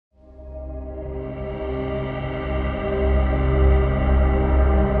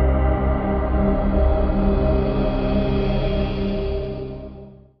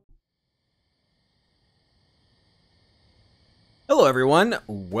everyone,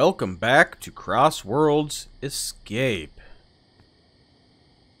 welcome back to Crossworlds Escape.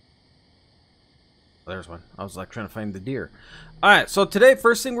 Oh, there's one. I was like trying to find the deer. Alright, so today,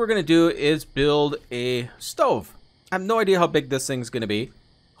 first thing we're going to do is build a stove. I have no idea how big this thing's going to be.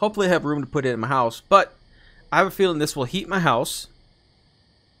 Hopefully I have room to put it in my house, but I have a feeling this will heat my house.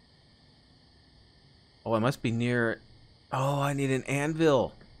 Oh, I must be near... Oh, I need an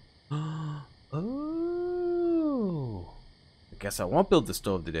anvil. Oh... Guess I won't build the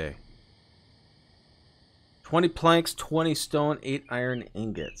stove today. 20 planks, 20 stone, 8 iron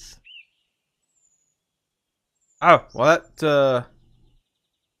ingots. Oh, well that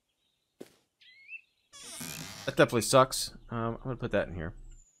definitely sucks. I'm gonna put that in here.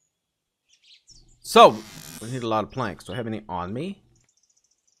 So, we need a lot of planks. Do I have any on me?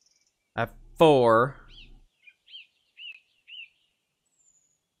 I have 4.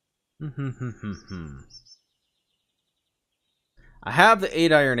 I have the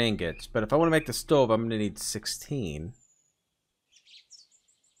 8 iron ingots, but if I want to make the stove, I'm going to need 16.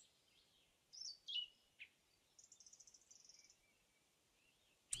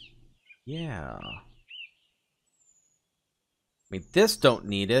 Yeah. I mean, this don't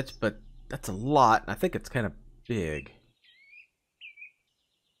need it, but that's a lot. I think it's kind of big.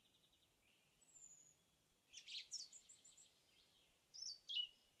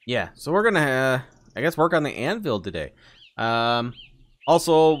 Yeah, so we're going to, I guess, work on the anvil today.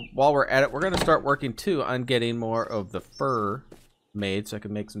 Also, while we're at it, we're going to start working too on getting more of the fur made so I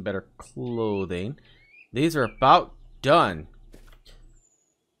can make some better clothing. These are about done.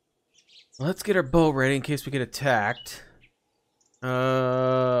 Let's get our bow ready in case we get attacked.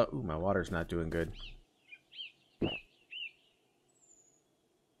 Ooh, my water's not doing good.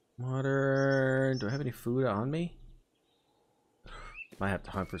 Water. Do I have any food on me? Might have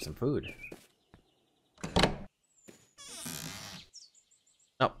to hunt for some food.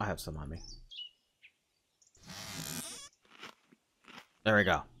 Oh, I have some on me. There we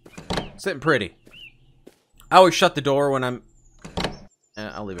go. Sitting pretty. I always shut the door when I'm...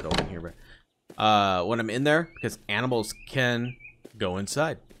 I'll leave it open here, but... when I'm in there, because animals can go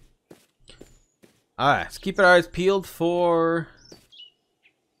inside. Alright, let's keep our eyes peeled for...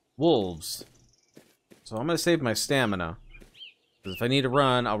 wolves. So I'm going to save my stamina. Because if I need to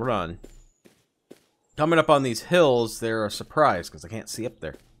run, I'll run. Coming up on these hills, they're a surprise because I can't see up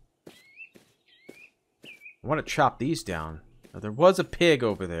there. I want to chop these down. Now, there was a pig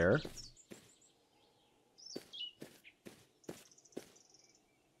over there.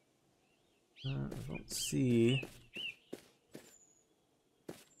 I don't see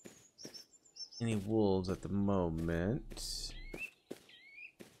any wolves at the moment.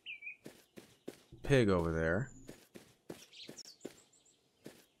 Pig over there.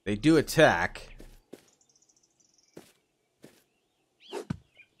 They do attack.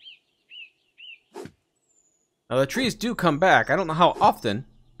 Now, the trees do come back. I don't know how often.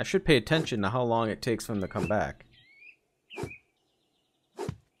 I should pay attention to how long it takes for them to come back.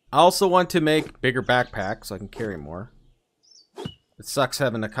 I also want to make bigger backpacks so I can carry more. It sucks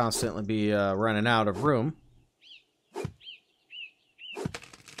having to constantly be running out of room.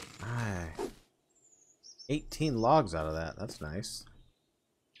 Alright. 18 logs out of that. That's nice.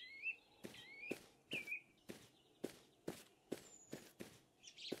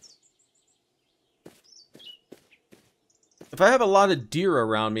 If I have a lot of deer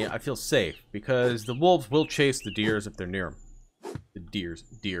around me, I feel safe, because the wolves will chase the deers if they're near them. The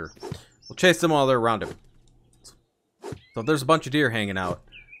deer. We'll chase them while they're around him. So if there's a bunch of deer hanging out,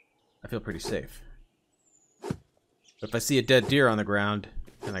 I feel pretty safe. But if I see a dead deer on the ground,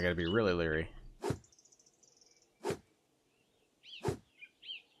 then I gotta be really leery.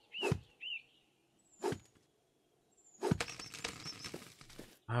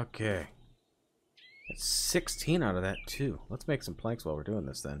 Okay. 16 out of that too. Let's make some planks while we're doing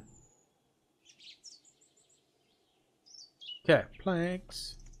this then. Okay,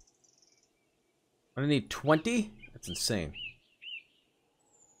 planks. I'm gonna need 20? That's insane.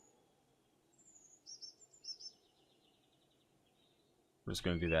 We're just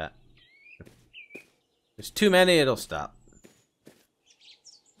gonna do that. If there's too many, it'll stop.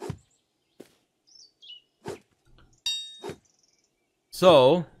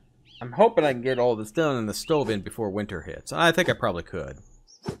 So, I'm hoping I can get all this done and the stove in before winter hits. I think I probably could.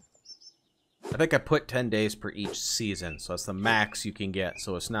 I think I put 10 days per each season, so that's the max you can get,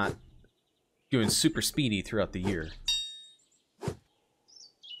 so it's not doing super speedy throughout the year.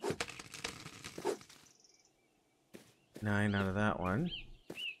 Nine out of that one.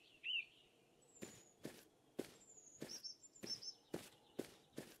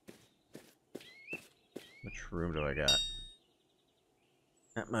 Which room do I got?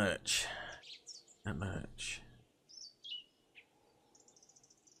 Not much. Not much.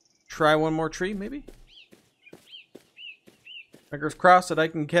 Try one more tree, maybe? Fingers crossed that I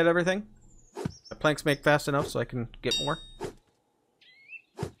can get everything. The planks make fast enough so I can get more.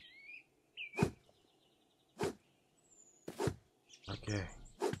 Okay.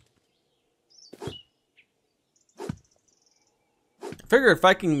 I figure if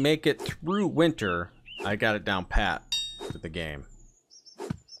I can make it through winter, I got it down pat with the game.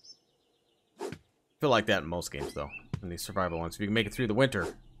 I feel like that in most games, though. In these survival ones. If you can make it through the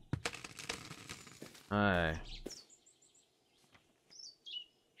winter. Alright.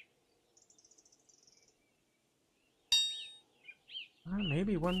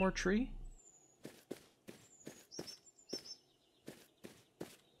 Maybe one more tree?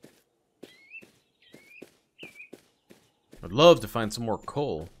 I'd love to find some more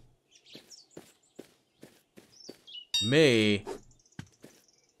coal. May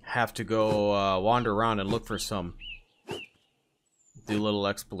have to go wander around and look for some. Do a little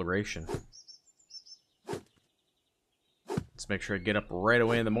exploration. Let's make sure I get up right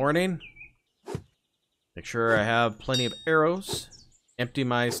away in the morning. Make sure I have plenty of arrows. Empty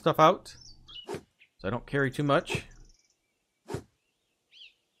my stuff out so I don't carry too much.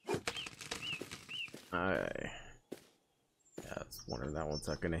 Alright. Yeah, I was wondering that one's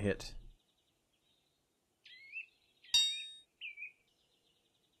not gonna hit.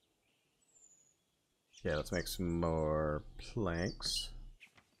 Yeah, let's make some more planks.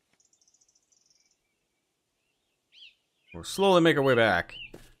 We'll slowly make our way back.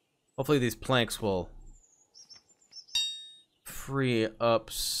 Hopefully these planks will free up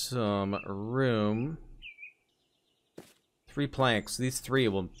some room. 3 planks. These 3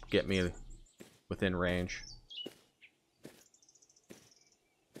 will get me within range.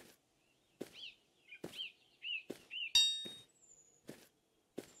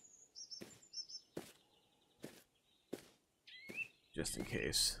 Just in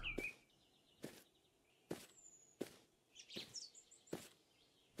case.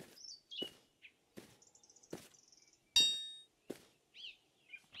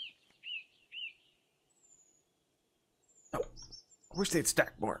 Oh, I wish they'd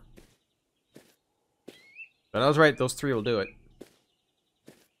stack more. But I was right, those 3 will do it.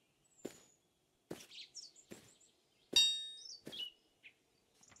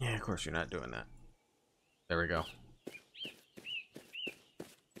 Yeah, of course you're not doing that. There we go.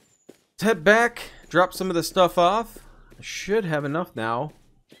 Let's head back, drop some of the stuff off. I should have enough now.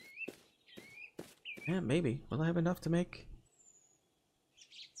 Yeah, maybe. Will I have enough to make?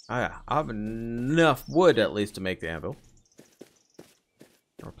 Oh yeah, I have enough wood at least to make the anvil.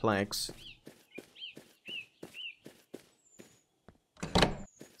 Or planks.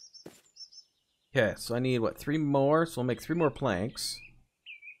 Okay, so I need, what, 3 more? So we'll make 3 more planks.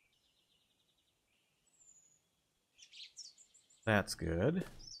 That's good.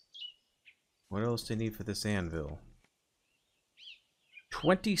 What else do I need for this anvil?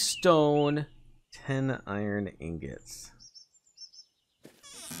 20 stone, 10 iron ingots.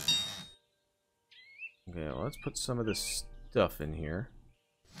 Okay, well, let's put some of this stuff in here.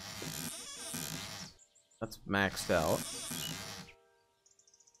 That's maxed out.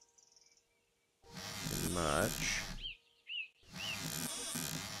 Too much.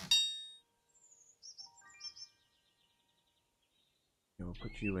 Okay, we'll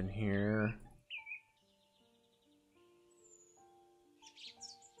put you in here.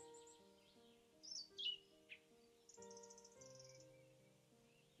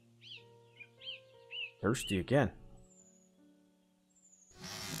 Thirsty again.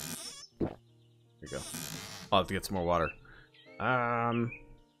 There you go. I'll have to get some more water. Did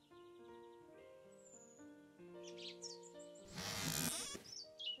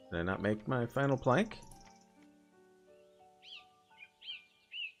I not make my final plank?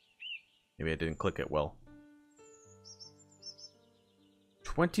 Maybe I didn't click it well.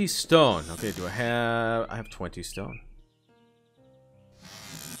 20 stone. Okay, do I have 20 stone.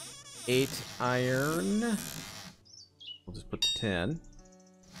 8 iron. We'll just put 10.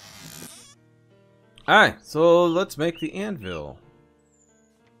 Alright, so let's make the anvil.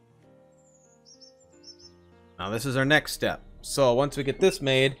 Now this is our next step. So once we get this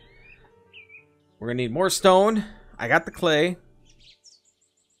made, we're gonna need more stone. I got the clay.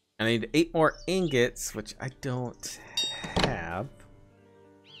 I need 8 more ingots, which I don't have.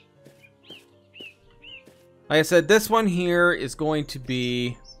 Like I said, this one here is going to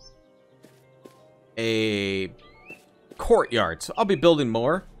be a courtyard, so I'll be building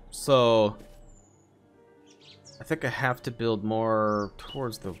more. So I think I have to build more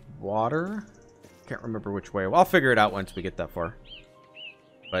towards the water. Can't remember which way. Well, I'll figure it out once we get that far.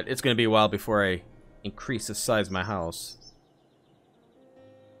 But it's going to be a while before I increase the size of my house.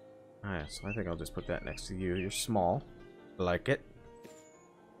 Alright, so I think I'll just put that next to you. You're small. I like it.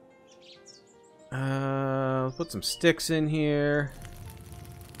 Let's put some sticks in here.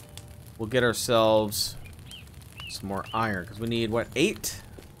 We'll get ourselves some more iron, because we need, what, 8?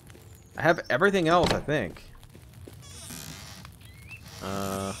 I have everything else, I think.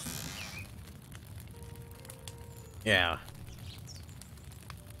 Yeah.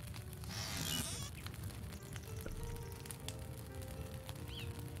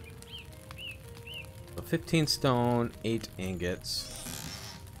 So 15 stone, 8 ingots.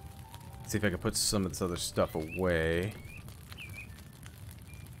 Let's see if I can put some of this other stuff away.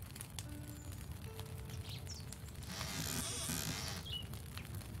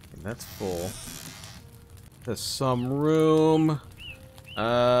 And that's full. There's some room.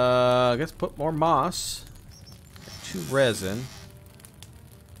 I guess put more moss. 2 resin.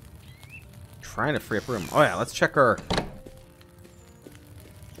 Trying to free up room. Oh yeah, let's check our...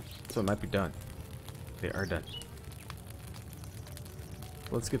 So it might be done. They are done.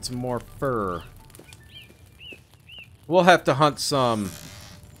 Let's get some more fur. We'll have to hunt some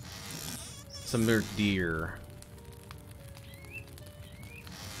more deer.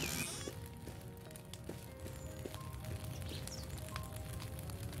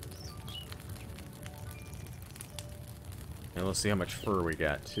 And let's see how much fur we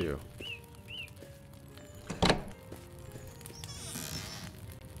got too.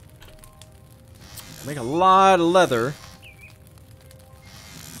 Make a lot of leather.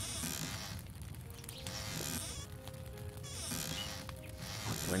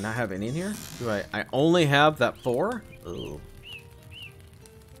 Do I not have any in here? Do I only have that 4? Ooh.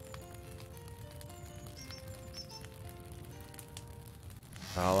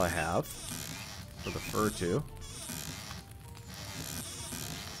 All I have for the fur too.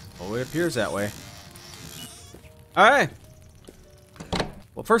 Oh, it appears that way. Alright.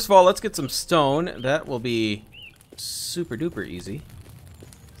 Well, first of all, let's get some stone. That will be super duper easy.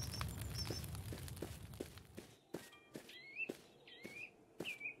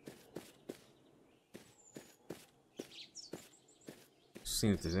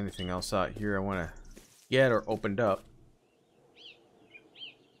 Seeing if there's anything else out here I want to get or opened up.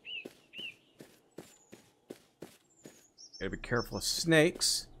 Gotta be careful of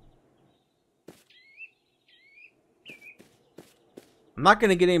snakes. I'm not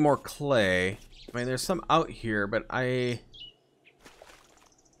gonna get any more clay. I mean, there's some out here, but I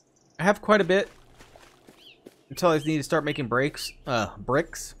have quite a bit until I need to start making bricks,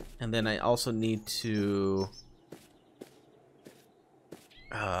 and then I also need to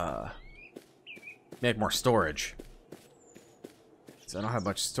make more storage. So I don't have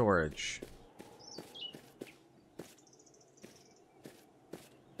much storage.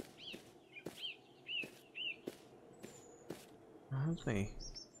 My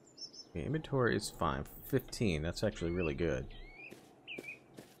inventory is fine. 15. That's actually really good.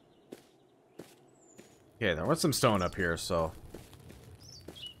 Yeah, there was some stone up here, so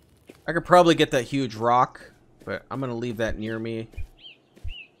I could probably get that huge rock, but I'm gonna leave that near me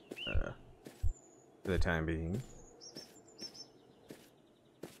for the time being.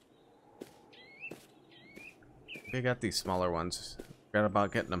 I got these smaller ones. Forgot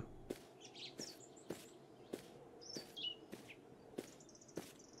about getting them.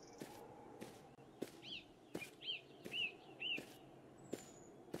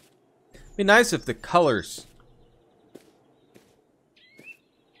 Be nice if the colors.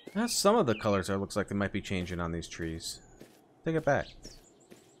 Some of the colors are looks like they might be changing on these trees. Take it back.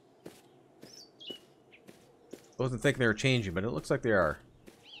 I wasn't thinking they were changing, but it looks like they are.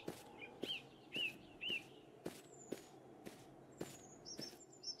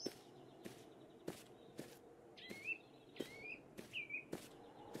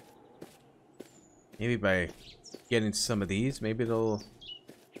 Maybe by getting some of these, maybe they'll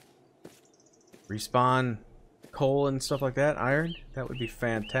respawn coal and stuff like that, iron. That would be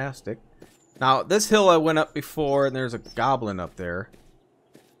fantastic. Now, this hill I went up before, and there's a goblin up there.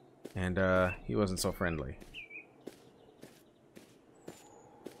 And, he wasn't so friendly.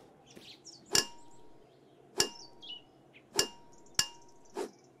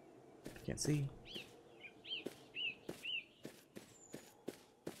 Can't see.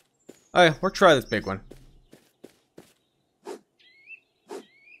 Alright, we'll try this big one.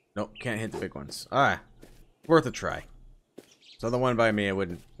 Nope, can't hit the big ones. Alright. Worth a try. So the one by me, it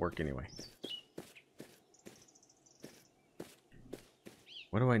wouldn't work anyway.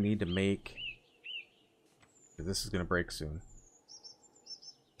 What do I need to make? This is going to break soon.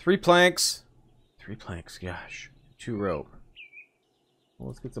 3 planks. 3 planks, gosh. 2 rope. Well,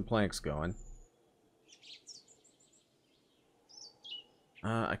 let's get some planks going.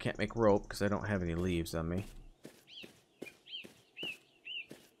 I can't make rope because I don't have any leaves on me.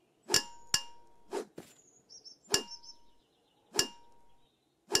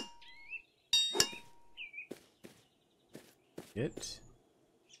 Get.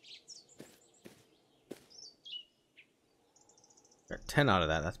 Got 10 out of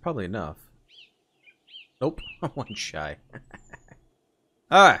that. That's probably enough. Nope. One shy.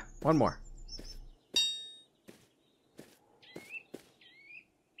 Alright, one more.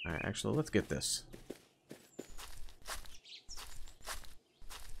 Alright, actually, let's get this.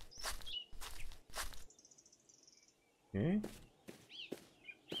 Okay.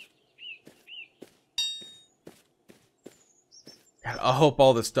 God, I hope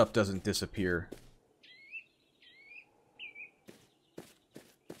all this stuff doesn't disappear.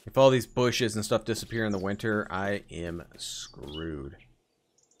 If all these bushes and stuff disappear in the winter, I am screwed.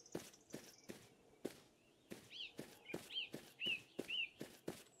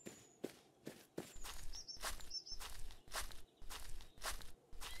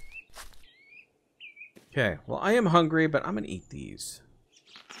 Okay, well, I am hungry, but I'm gonna eat these.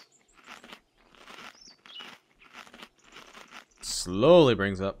 Slowly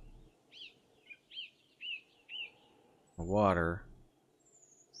brings up the water.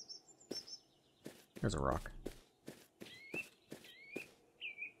 There's a rock.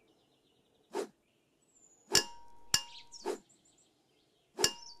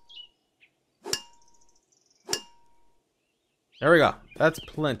 There we go. That's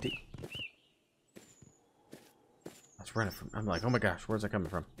plenty. I was running from. I'm like, oh my gosh, where's that coming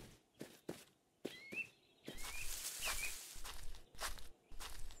from?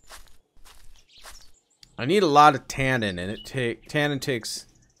 I need a lot of tannin, and tannin takes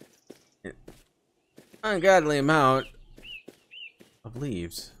an ungodly amount of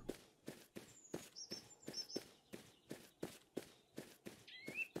leaves.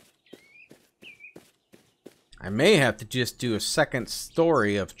 I may have to just do a second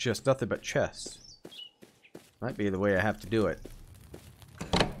story of just nothing but chests. Might be the way I have to do it.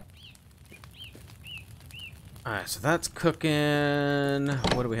 Alright, so that's cooking.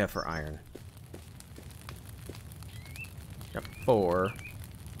 What do we have for iron? Got 4.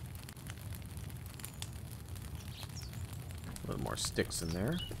 A little more sticks in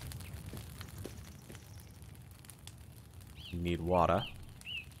there. Need water.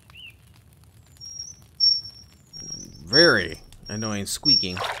 Very annoying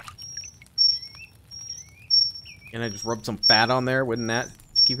squeaking. Can I just rub some fat on there? Wouldn't that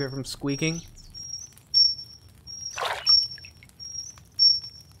keep it from squeaking?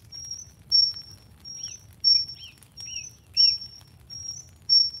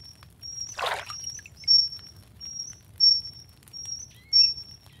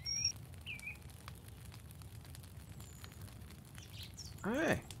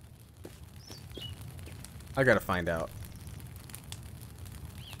 Hey. I gotta find out.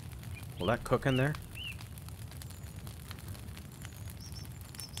 Will that cook in there?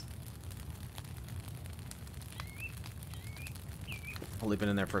 I'll leave it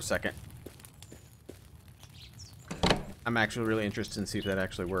in there for a second. I'm actually really interested in see if that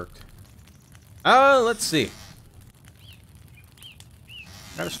actually worked. Let's see.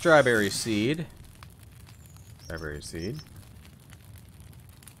 Got a strawberry seed. Strawberry seed.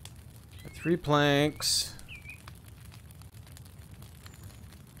 Got 3 planks.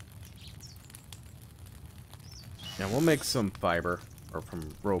 Yeah, we'll make some fiber. Or from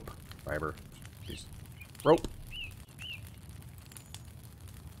rope. Fiber. Jeez. Rope.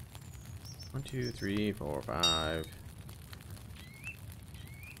 1, 2, 3, 4, 5,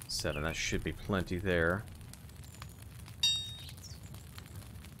 7. That should be plenty there.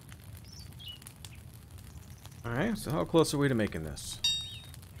 Alright, so how close are we to making this?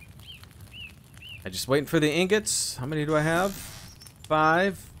 I'm just waiting for the ingots. How many do I have?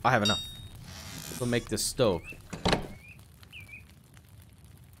 5. I have enough. We'll make this stove.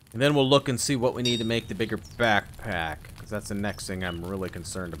 And then we'll look and see what we need to make the bigger backpack. Because that's the next thing I'm really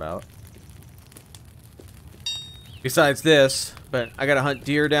concerned about. Besides this, but I gotta hunt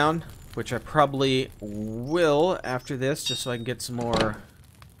deer down, which I probably will after this, just so I can get some more.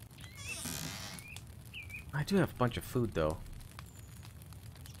 I do have a bunch of food, though.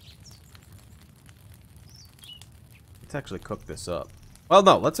 Let's actually cook this up. Well,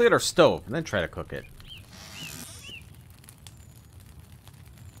 no, let's get our stove and then try to cook it.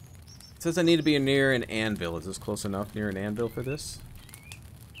 It says I need to be near an anvil. Is this close enough near an anvil for this?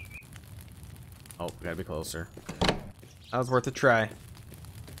 Oh, gotta be closer. That was worth a try.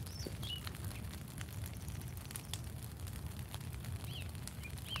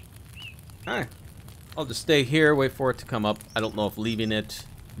 Alright. I'll just stay here, wait for it to come up. I don't know if leaving it,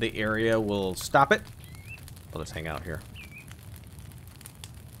 the area, will stop it. I'll just hang out here.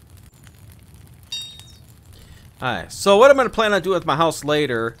 Alright, so what I'm going to plan on doing with my house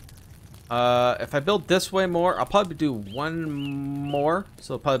later, if I build this way more, I'll probably do one more.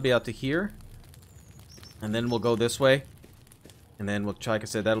 So it'll probably be out to here. And then we'll go this way. And then, we'll, like I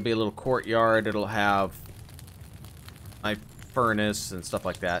said, that'll be a little courtyard. It'll have my furnace and stuff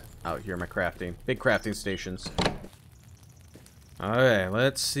like that out here, my crafting. Big crafting stations. Alright,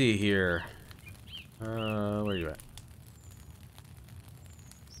 let's see here. Where are you at?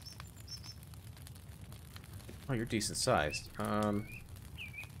 Oh, you're decent sized.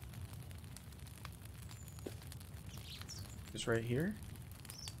 Just right here?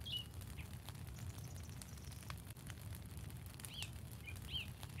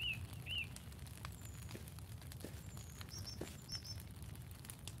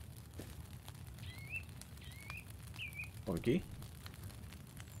 Funky.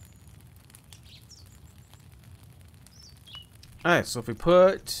 Alright, so if we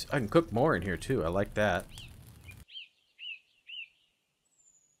put... I can cook more in here too. I like that.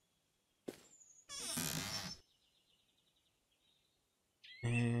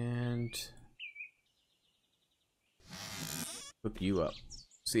 And... hook you up.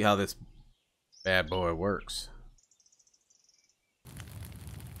 See how this bad boy works.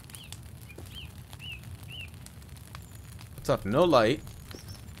 What's up? No light.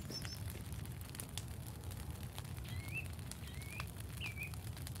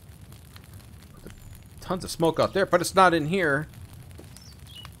 Tons of smoke out there, but it's not in here.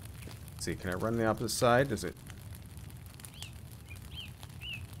 Let's see, can I run the opposite side? Does it?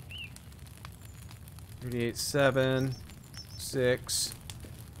 38.7, 6.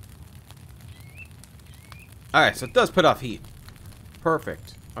 Alright, so it does put off heat.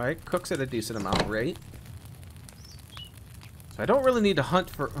 Perfect. Alright, cooks at a decent amount rate. So I don't really need to hunt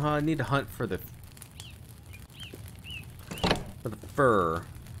for... I need to hunt for the fur.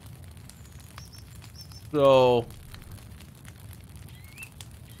 So...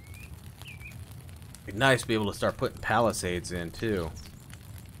 it'd be nice to be able to start putting palisades in, too.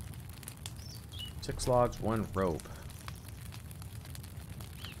 6 logs, 1 rope.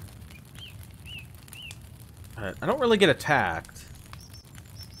 I don't really get attacked.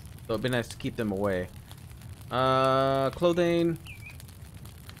 So it'd be nice to keep them away. Clothing.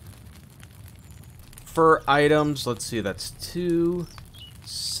 Fur items. Let's see, that's 2,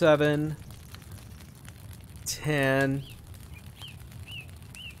 7, 10.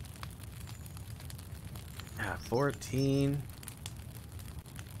 14.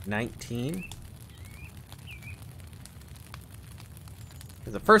 19.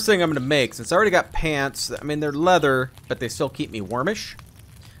 The first thing I'm going to make, since I already got pants, I mean, they're leather, but they still keep me warmish.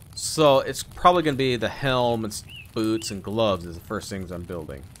 So it's probably going to be the helm and boots and gloves is the first things I'm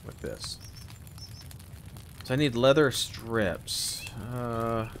building with this. So I need leather strips.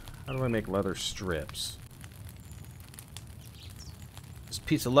 How do I make leather strips? This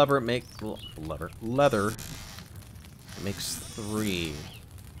piece of leather leather it makes 3.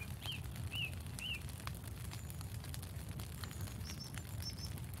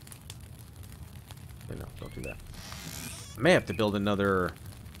 No, don't do that. I may have to build another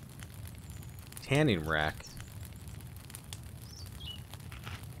tanning rack.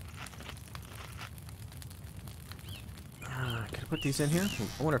 Can I put these in here?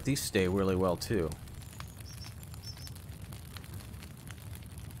 I wonder if these stay really well too.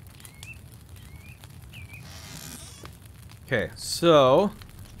 Okay, so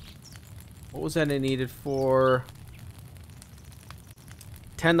what was that I needed for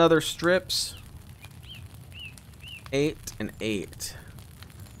 10 other strips? 8 and 8.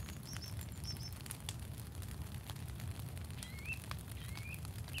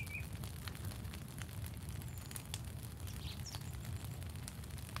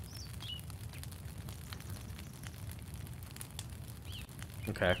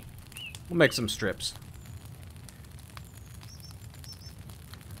 Okay. We'll make some strips.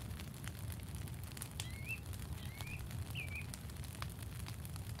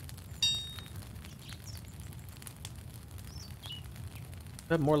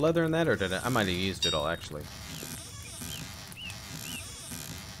 Do I have more leather in that, or did I might have used it all, actually.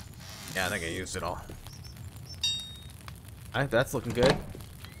 Yeah, I think I used it all. Alright, that's looking good.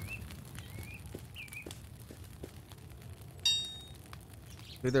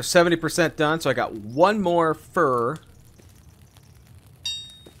 They're 70% done, so I got one more fur.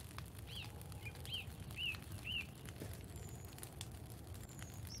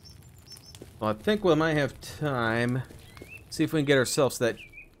 Well, I think we might have time. See if we can get ourselves that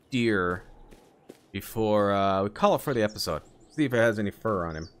deer. before we call it for the episode. See if it has any fur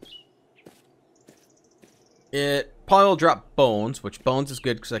on him. It probably will drop bones, which bones is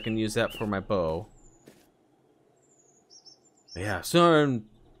good because I can use that for my bow. But yeah, soon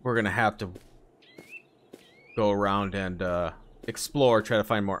we're going to have to go around and explore, try to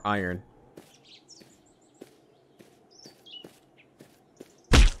find more iron.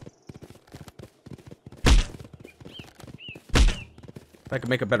 If I could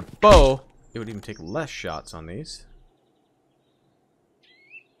make a better bow, it would even take less shots on these.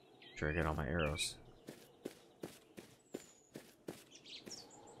 Make sure I get all my arrows.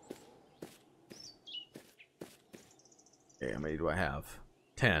 Okay, how many do I have?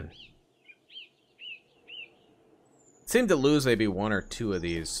 10. Seem to lose maybe 1 or 2 of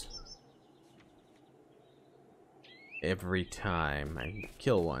these every time I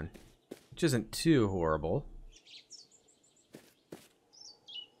kill one, which isn't too horrible.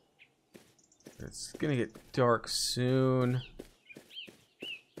 It's gonna get dark soon.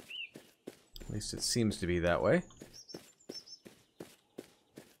 At least it seems to be that way.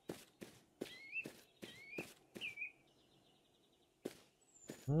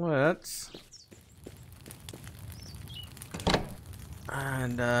 Let's...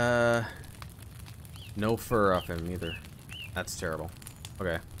 And, no fur off him either. That's terrible.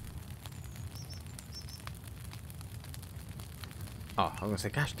 Okay. Oh, I'm gonna say,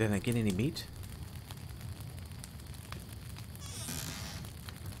 gosh, didn't I get any meat?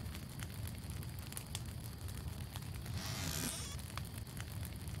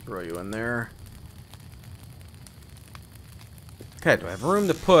 Throw you in there. Okay, do I have room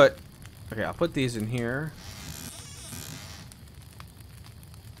to put... Okay, I'll put these in here.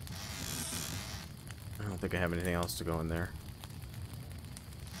 I don't think I have anything else to go in there.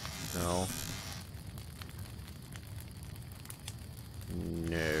 No.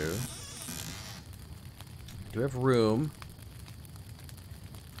 No. Do I have room?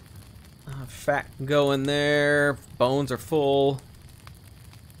 Fat can go in there. Bones are full.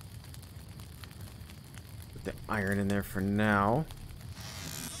 Put the iron in there for now.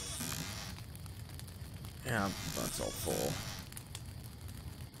 Yeah, that's all full.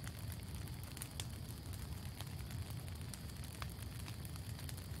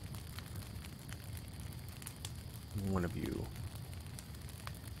 One of you.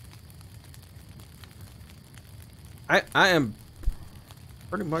 I am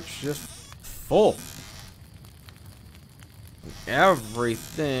pretty much just full.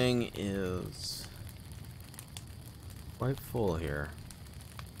 Everything is quite full here.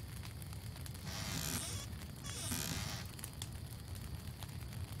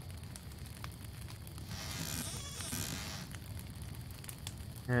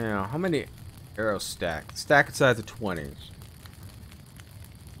 Now, how many arrows stack? Stack it size of 20s.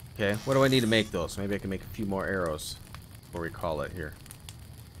 Okay, what do I need to make those? Maybe I can make a few more arrows before we call it here.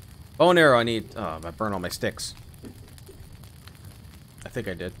 Bow and arrow, I need... Oh, I burned all my sticks. I think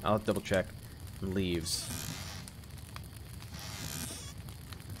I did. I'll double check. Leaves.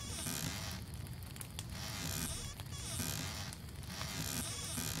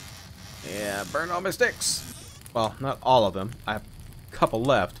 Yeah, burned all my sticks. Well, not all of them. I have a couple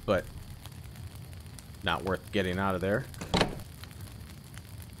left, but not worth getting out of there. I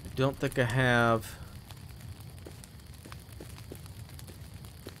don't think I have...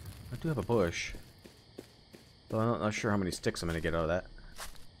 I do have a bush. Though I'm not sure how many sticks I'm going to get out of that.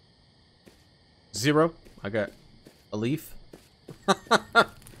 0. I got a leaf. Oh,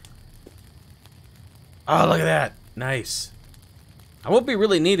 look at that. Nice. I won't be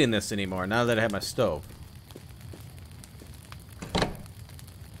really needing this anymore now that I have my stove. Let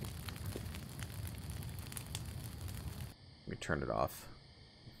me turn it off.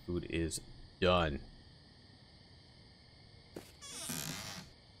 Food is done.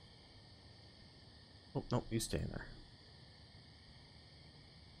 Oh, no, you stay in there.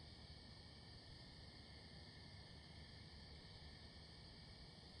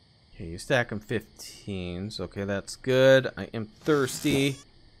 Okay, you stack them 15s. Okay, that's good. I am thirsty.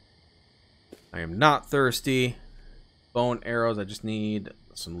 I am not thirsty. Bone arrows, I just need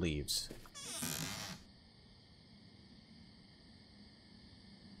some leaves.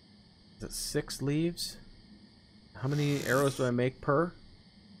 Is it 6 leaves? How many arrows do I make per?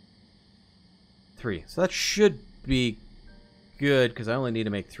 3. So that should be good because I only need to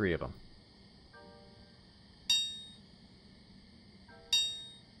make 3 of them.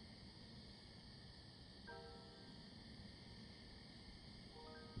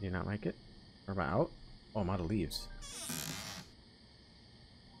 Do you not like it? Or am I out? Oh, I'm out of leaves.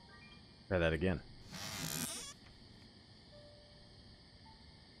 Try that again.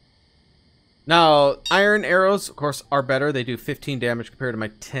 Now, iron arrows, of course, are better. They do 15 damage compared to my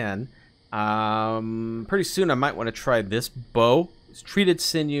 10. Pretty soon I might want to try this bow. It's treated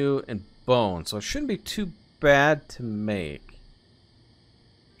sinew and bone, so it shouldn't be too bad to make.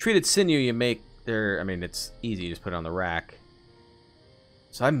 Treated sinew you make there, I mean, it's easy. You just put it on the rack.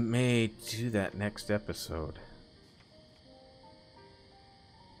 So I may do that next episode.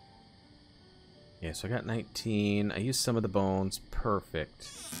 Yeah, so I got 19. I used some of the bones. Perfect.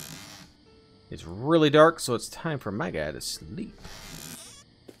 It's really dark, so it's time for my guy to sleep.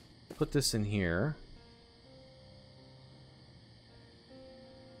 Put this in here.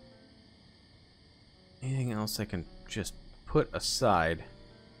 Anything else I can just put aside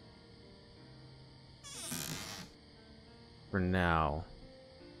for now?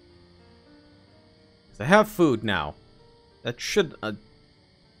 'Cause I have food now. That should...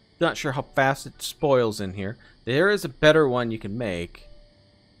 not sure how fast it spoils in here. There is a better one you can make.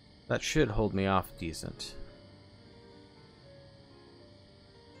 That should hold me off decent.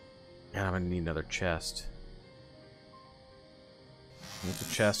 Yeah, I'm gonna need another chest. What's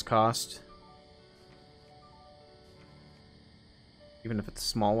the chest cost? Even if it's a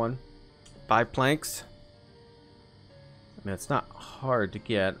small one. 5 planks. I mean, it's not hard to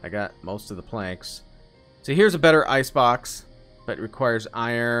get. I got most of the planks. So here's a better ice box, but it requires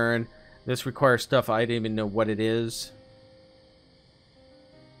iron. This requires stuff I didn't even know what it is.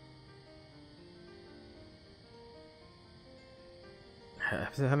 I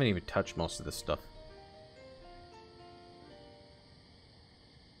haven't even touched most of this stuff.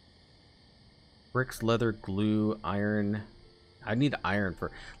 Bricks, leather, glue, iron. I need iron for...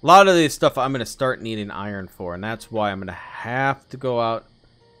 A lot of this stuff I'm going to start needing iron for, and that's why I'm going to have to go out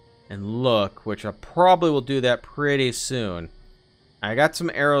and look, which I probably will do that pretty soon. I got some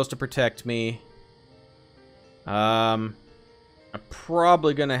arrows to protect me. I'm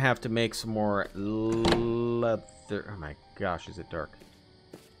probably going to have to make some more leather. Oh my gosh, is it dark?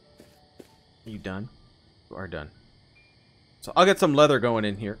 Are you done? You are done. So I'll get some leather going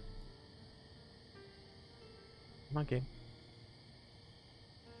in here. Come on, game.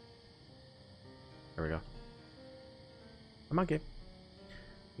 There we go. Come on, game.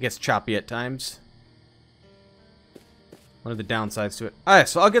 It gets choppy at times. One of the downsides to it. Alright,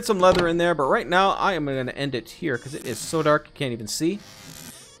 so I'll get some leather in there, but right now I am going to end it here because it is so dark you can't even see.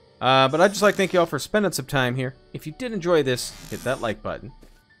 But I'd just like to thank you all for spending some time here. If you did enjoy this, hit that like button.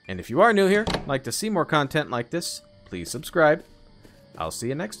 And if you are new here, like to see more content like this, please subscribe. I'll see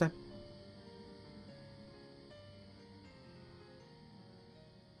you next time.